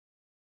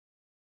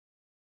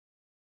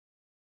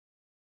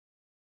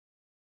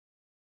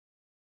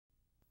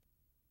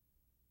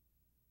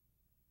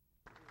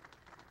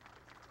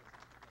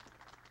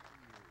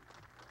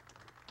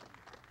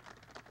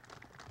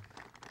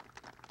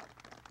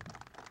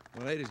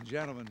Well, ladies and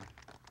gentlemen,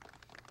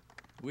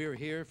 we are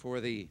here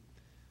for the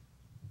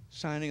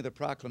signing of the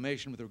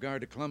proclamation with regard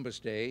to Columbus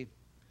Day,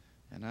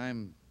 and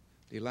I'm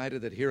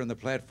delighted that here on the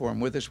platform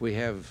with us we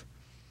have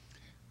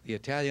the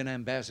Italian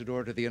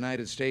ambassador to the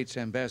United States,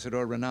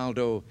 Ambassador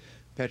Ronaldo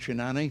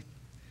Petrinani,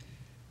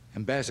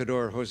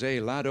 Ambassador Jose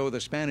Lado,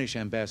 the Spanish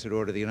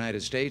ambassador to the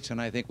United States,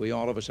 and I think we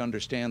all of us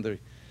understand the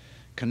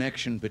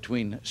connection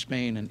between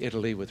Spain and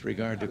Italy with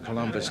regard to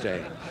Columbus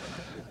Day.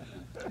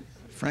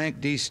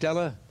 Frank D.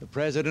 Stella, the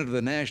president of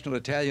the National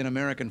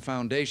Italian-American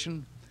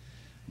Foundation,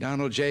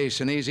 Donald J.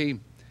 Sinisi,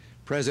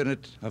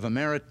 president of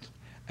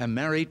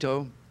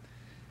Emerito,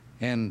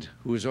 and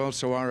who is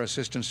also our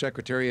Assistant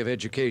Secretary of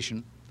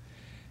Education,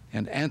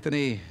 and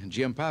Anthony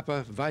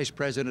Giampapa, vice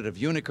president of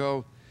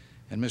UNICO,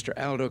 and Mr.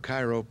 Aldo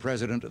Cairo,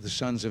 president of the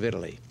Sons of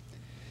Italy.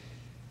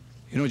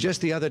 You know, just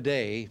the other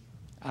day,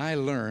 I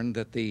learned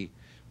that the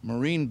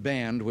Marine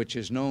Band, which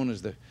is known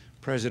as the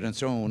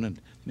President's Own, and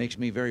makes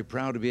me very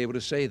proud to be able to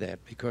say that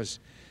because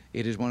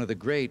it is one of the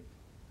great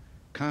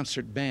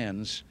concert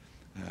bands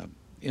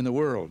in the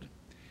world.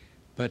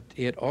 But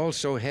it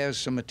also has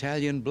some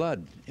Italian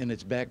blood in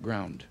its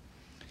background.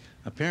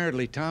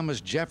 Apparently, Thomas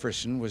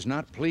Jefferson was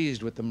not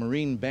pleased with the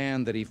Marine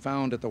Band that he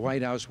found at the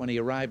White House when he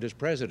arrived as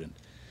president.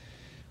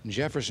 And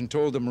Jefferson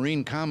told the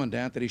Marine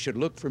Commandant that he should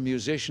look for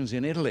musicians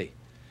in Italy,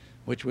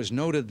 which was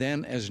noted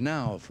then as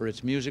now for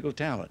its musical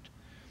talent.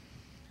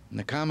 And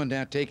the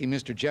Commandant, taking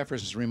Mr.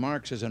 Jefferson's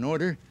remarks as an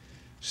order,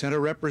 sent a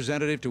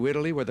representative to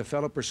Italy where the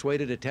fellow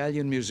persuaded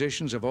Italian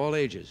musicians of all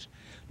ages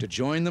to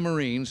join the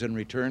Marines and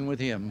return with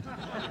him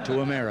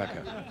to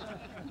America.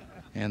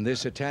 And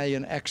this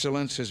Italian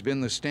excellence has been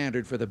the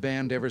standard for the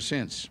band ever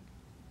since.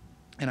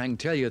 And I can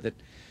tell you that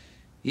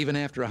even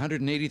after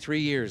 183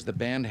 years, the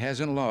band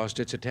hasn't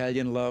lost its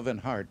Italian love and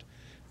heart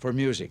for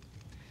music.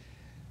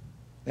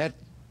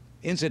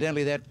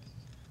 Incidentally, that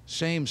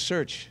same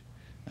search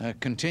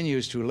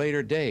continues to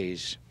later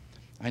days.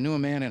 I knew a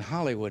man in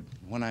Hollywood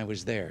when I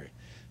was there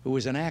who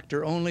was an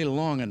actor only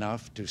long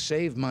enough to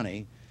save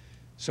money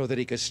so that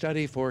he could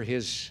study for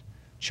his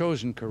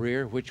chosen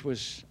career, which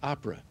was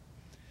opera.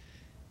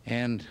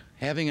 And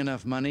having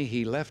enough money,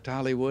 he left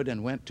Hollywood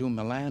and went to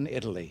Milan,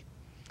 Italy.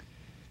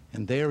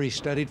 And there he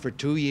studied for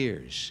 2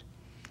 years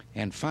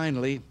and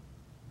finally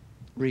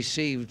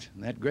received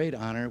that great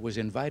honor, was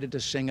invited to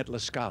sing at La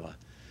Scala,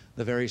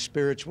 the very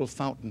spiritual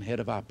fountainhead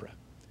of opera.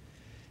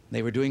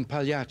 They were doing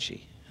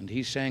Pagliacci, and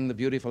he sang the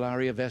beautiful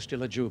aria Vesti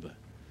la Giubba.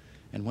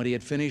 And when he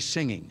had finished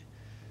singing,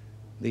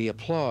 the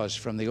applause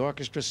from the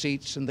orchestra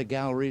seats and the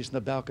galleries and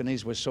the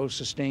balconies was so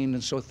sustained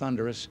and so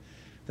thunderous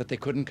that they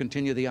couldn't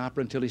continue the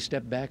opera until he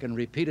stepped back and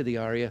repeated the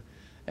aria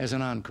as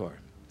an encore.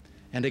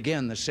 And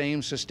again, the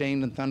same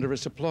sustained and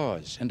thunderous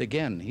applause. And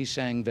again, he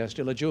sang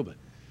Vesti la Giubba.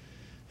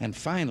 And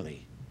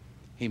finally,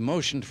 he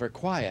motioned for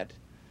quiet,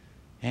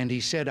 and he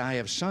said, "I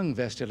have sung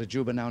Vesti la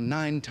Giubba now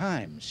 9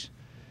 times.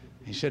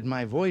 He said,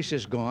 "My voice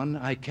is gone.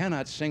 I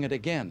cannot sing it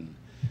again."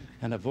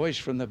 And a voice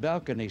from the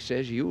balcony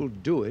says, "You'll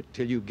do it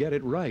till you get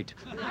it right."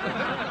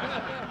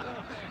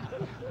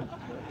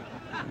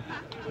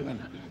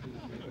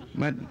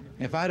 But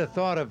if I'd have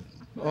thought of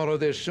all of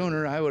this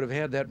sooner, I would have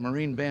had that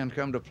Marine Band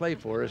come to play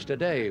for us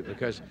today,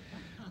 because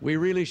we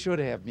really should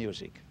have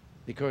music.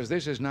 Because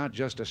this is not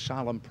just a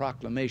solemn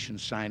proclamation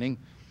signing.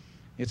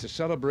 It's a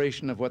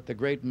celebration of what the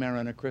great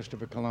mariner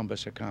Christopher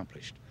Columbus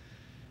accomplished.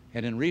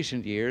 And in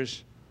recent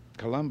years,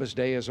 Columbus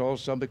Day has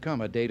also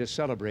become a day to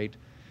celebrate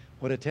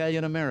what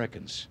Italian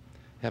Americans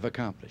have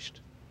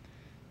accomplished.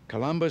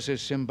 Columbus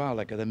is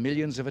symbolic of the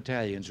millions of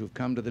Italians who've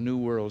come to the New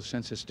World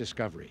since its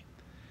discovery.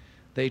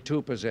 They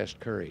too possessed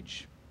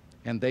courage,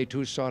 and they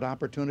too sought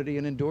opportunity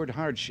and endured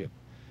hardship.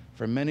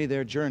 For many,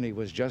 their journey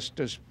was just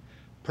as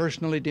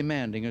personally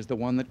demanding as the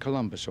one that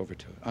Columbus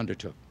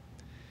undertook.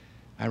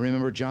 I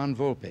remember John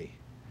Volpe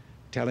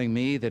telling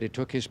me that it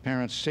took his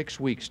parents 6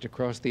 weeks to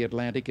cross the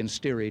Atlantic in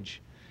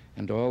steerage,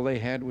 and all they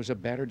had was a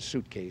battered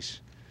suitcase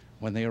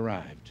when they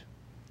arrived.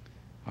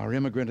 Our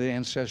immigrant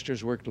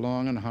ancestors worked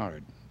long and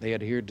hard. They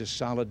adhered to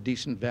solid,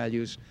 decent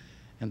values,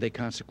 and they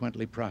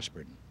consequently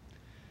prospered.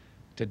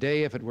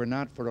 Today, if it were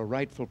not for a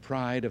rightful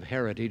pride of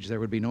heritage, there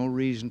would be no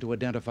reason to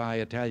identify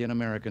Italian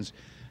Americans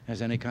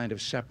as any kind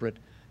of separate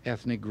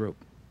ethnic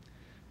group.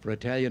 For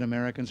Italian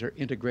Americans are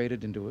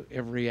integrated into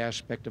every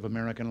aspect of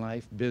American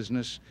life: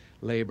 business,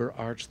 labor,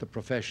 arts, the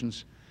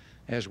professions,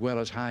 as well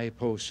as high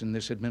posts in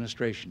this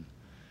administration.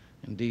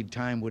 Indeed,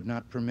 time would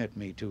not permit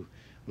me to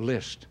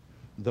list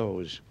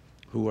those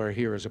who are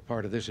here as a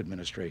part of this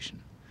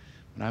administration.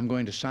 And I'm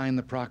going to sign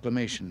the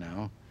proclamation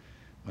now,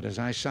 but as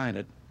I sign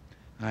it,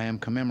 I am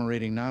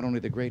commemorating not only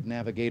the great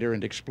navigator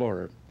and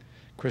explorer,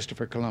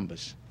 Christopher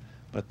Columbus,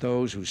 but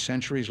those who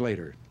centuries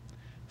later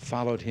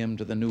followed him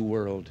to the New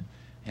World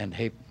and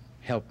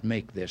helped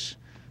make this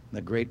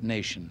the great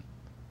nation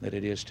that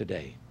it is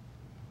today.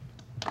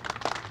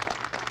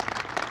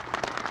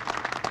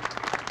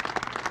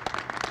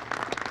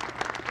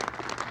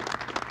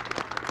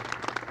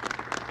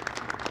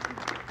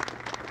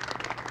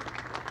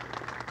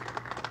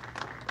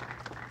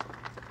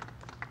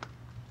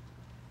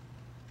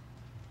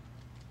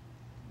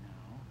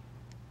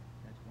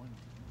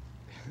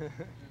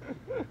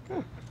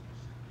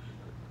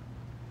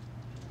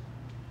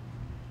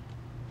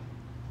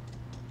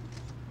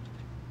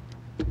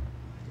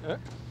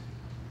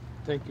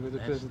 Thank you,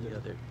 Mr.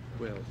 President.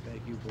 Well,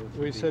 thank you both.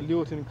 We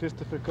salute in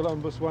Christopher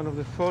Columbus, one of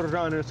the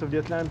forerunners of the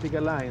Atlantic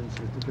Alliance,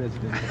 Mr.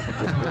 President.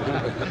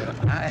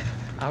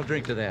 I'll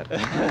drink to that.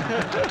 Mr.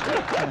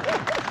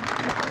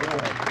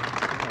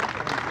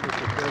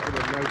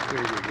 President, nice to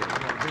meet you.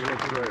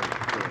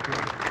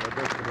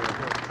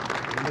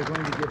 And they're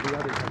going to give the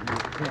others of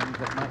these pins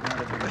that might not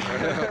have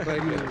been.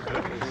 Thank you.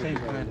 Same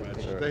kind of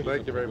thing.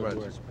 Thank you very much.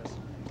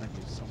 Thank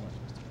you so much,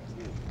 Mr.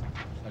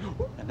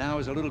 President. And now,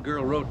 as a little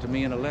girl wrote to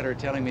me in a letter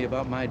telling me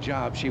about my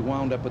job, she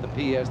wound up with a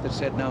PS that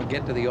said, "Now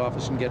get to the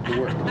office and get to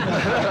work."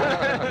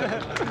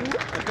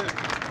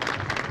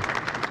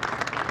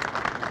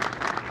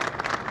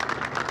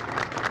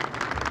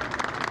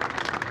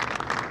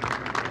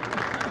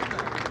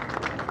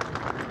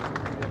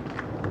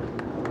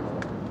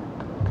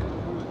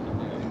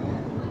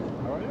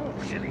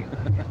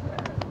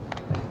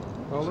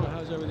 So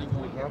how's everything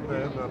going? Not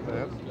bad, not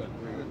bad. Good.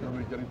 We're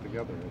only getting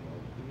together.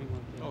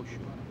 Oh, sure.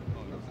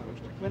 Oh, no,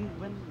 When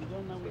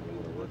are we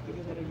going to work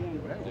together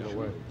again? No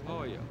way.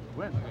 oh yeah.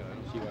 When? Yeah, I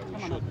don't see why we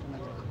Come on up.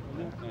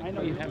 shouldn't. I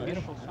know you have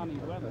beautiful sunny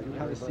weather. You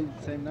have the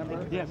same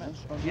number? Yes,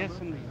 yes,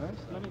 and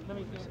let me give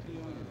it to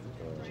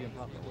you.